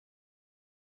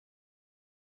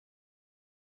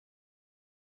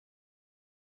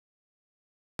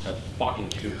fucking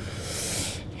two.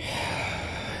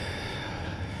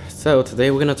 So today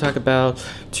we're gonna talk about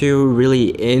two really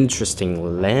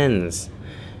interesting lens.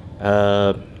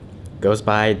 Goes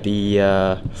by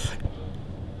the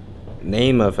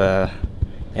name of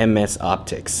MS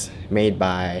Optics, made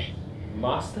by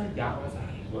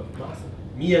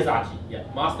Miyazaki. Yeah,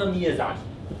 Master Miyazaki.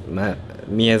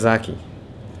 Miyazaki,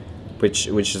 which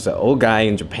is an old guy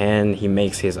in Japan. He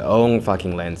makes his own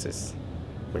fucking lenses,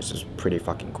 which is pretty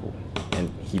fucking cool.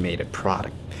 And he made a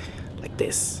product like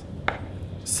this.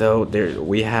 So there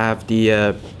we have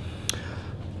the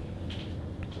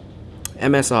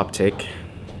MS Optic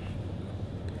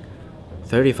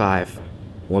 35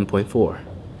 1.4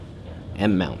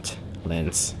 M mount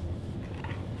lens.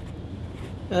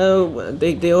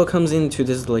 They all comes into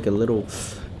this like a little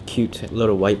cute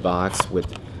little white box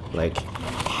with like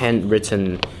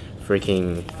handwritten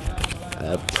freaking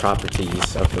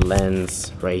properties of the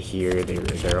lens right here.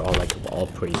 They're all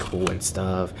pretty cool and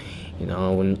stuff. You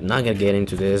know, we're not gonna get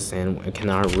into this, and I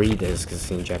cannot read this because it's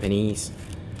in Japanese.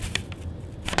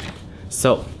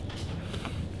 So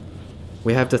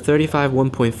we have the 35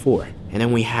 1.4, and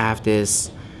then we have this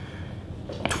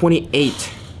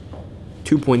 28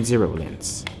 2.0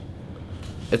 lens.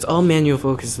 It's all manual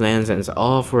focus lens, and it's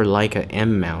all for like an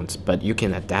M mount, but you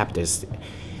can adapt this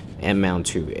M mount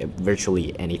to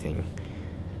virtually anything.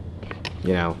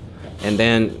 You know, and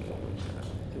then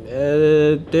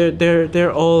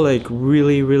they're all like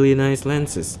really nice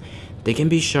lenses. They can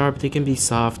be sharp, they can be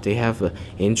soft, they have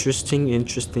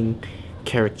interesting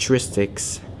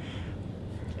characteristics,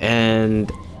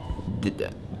 and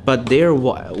but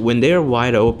when they're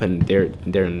wide open,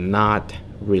 they're not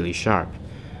really sharp.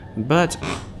 But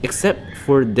except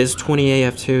for this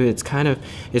 28 f2,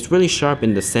 it's really sharp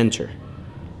in the center,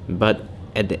 but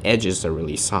at the edges are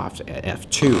really soft at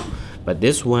f2. But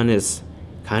this one is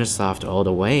kind of soft all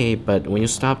the way, but when you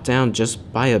stop down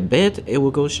just by a bit, it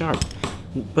will go sharp.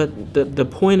 But the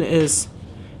point is,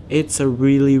 it's a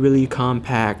really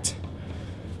compact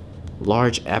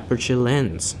large aperture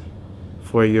lens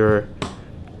for your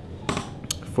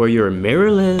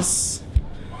mirrorless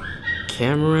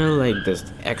camera like this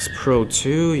X Pro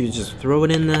 2. You just throw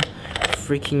it in the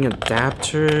freaking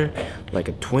adapter, like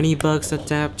a 20 bucks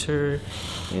adapter,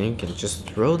 and you can just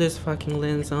throw this fucking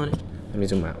lens on it. Let me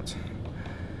zoom out.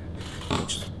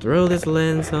 Just throw this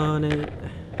lens on it,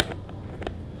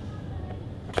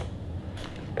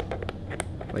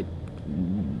 like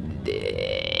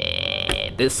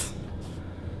this.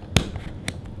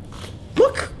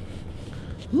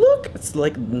 Look, it's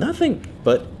like nothing,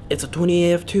 but it's a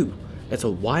 28 f2. It's a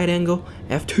wide angle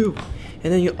f2,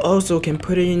 and then you also can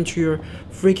put it into your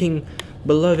freaking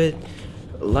beloved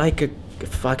Leica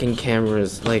fucking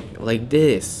cameras, like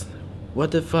this.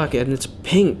 What the fuck? And it's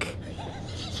pink.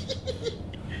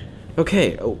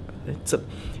 Okay,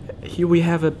 here we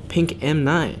have a pink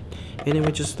M9, and then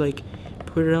we just like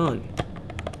put it on,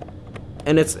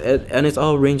 and it's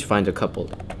all rangefinder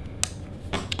coupled,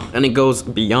 and it goes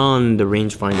beyond the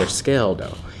rangefinder scale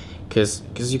though, because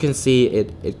you can see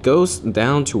it goes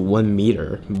down to 1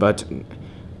 meter, but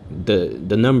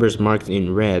the numbers marked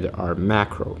in red are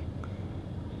macro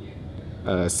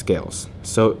scales,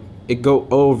 so it go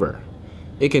over.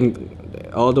 It can go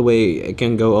all the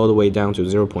way down to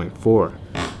 0.4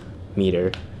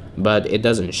 meter, but it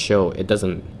doesn't show. It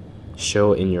doesn't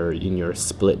show in your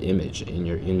split image in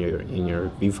your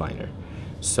viewfinder.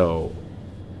 So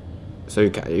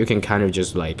you can kind of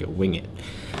just like wing it.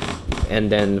 And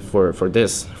then for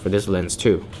this lens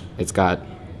too, it's got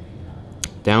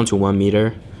down to 1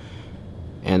 meter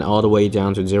and all the way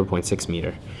down to 0.6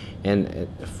 meter. And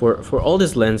for all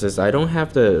these lenses, I don't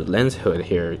have the lens hood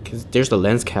here because there's the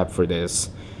lens cap for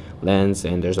this lens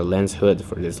and there's a lens hood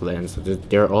for this lens.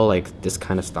 They're all like this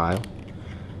kind of style,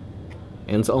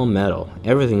 and it's all metal.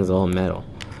 Everything is all metal.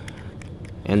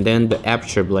 And then the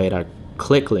aperture blade are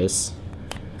clickless.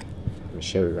 Let me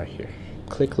show you right here.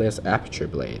 Clickless aperture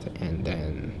blade, and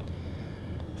then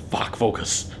Fuck,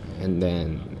 focus. And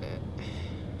then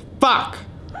fuck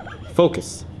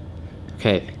focus.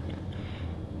 Okay.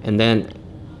 And then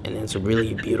it's a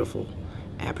really beautiful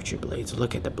aperture blades.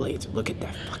 Look at the blades. Look at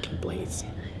that fucking blades.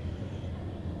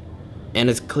 And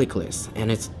it's clickless,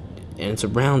 and it's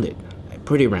rounded,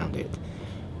 pretty rounded,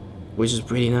 which is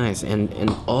pretty nice.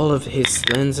 And all of his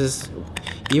lenses,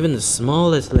 even the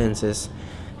smallest lenses,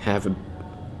 have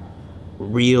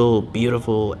real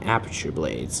beautiful aperture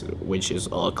blades, which is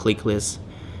all clickless.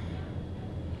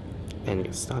 And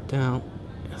you stop down,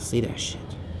 see that shit.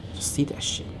 Just see that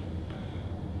shit.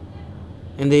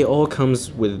 And they all comes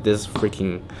with this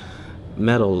freaking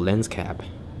metal lens cap.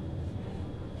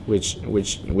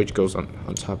 which goes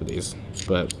on top of these,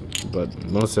 but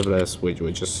most of us we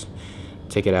just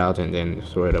take it out and then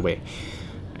throw it away.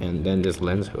 And then this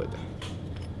lens hood,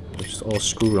 which is all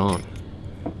screwed on,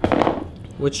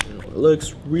 which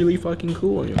looks really fucking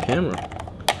cool on your camera.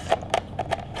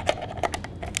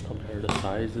 Compare the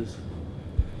sizes.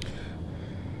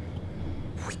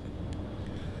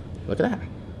 Look at that.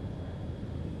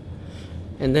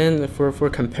 And then for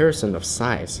comparison of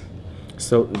size,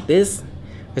 so this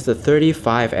is a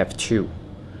 35 f2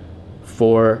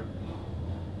 for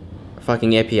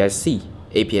fucking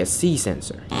APS-C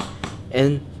sensor,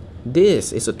 and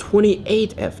this is a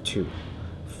 28 f2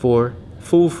 for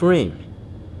full frame.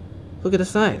 Look at the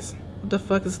size. What the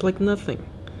fuck, is like nothing.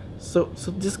 So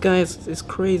this guy is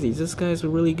crazy. This guy is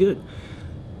really good.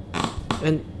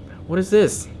 And what is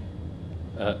this?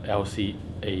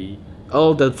 LCA.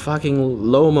 Oh, the fucking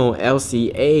Lomo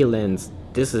LCA lens.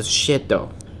 This is shit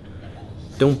though.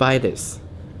 Don't buy this.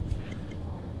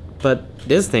 But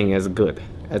this thing is good.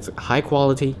 It's high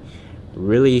quality,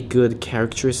 really good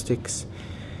characteristics,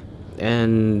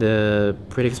 and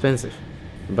pretty expensive.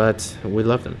 But we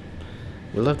love them.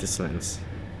 We love this lens.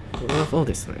 We love all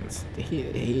these lenses.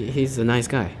 He's a nice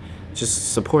guy.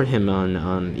 Just support him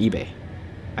on eBay,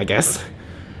 I guess.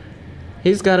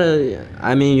 He's got a,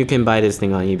 I mean, you can buy this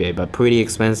thing on eBay, but pretty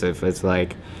expensive. It's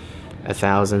like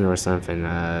 1,000 or something,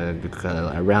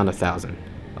 around 1,000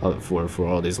 for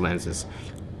all these lenses.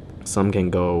 Some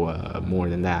can go more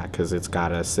than that because it's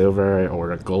got a silver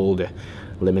or a gold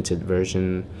limited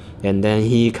version. And then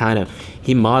he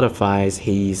modified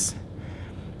lenses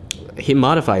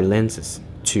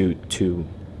to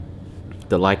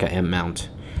the Leica M mount,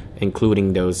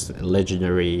 including those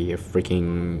legendary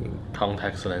freaking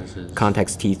Contax lenses,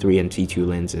 Contax T3 and T2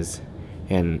 lenses,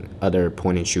 and other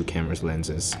point-and-shoot cameras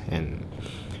lenses, and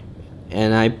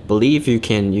I believe you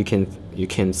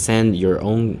can send your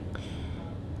own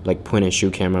like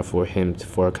point-and-shoot camera for him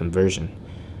for a conversion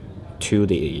to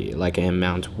the like M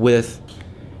mount with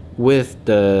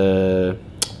the,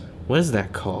 what is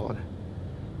that called?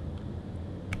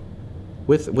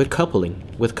 With coupling.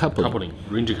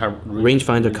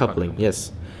 Rangefinder coupling,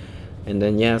 yes. And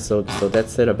then yeah, so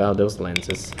that's it about those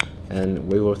lenses,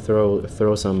 and we will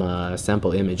throw some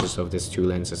sample images of these two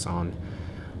lenses on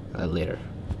later.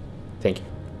 Thank you.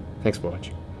 Thanks for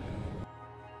watching.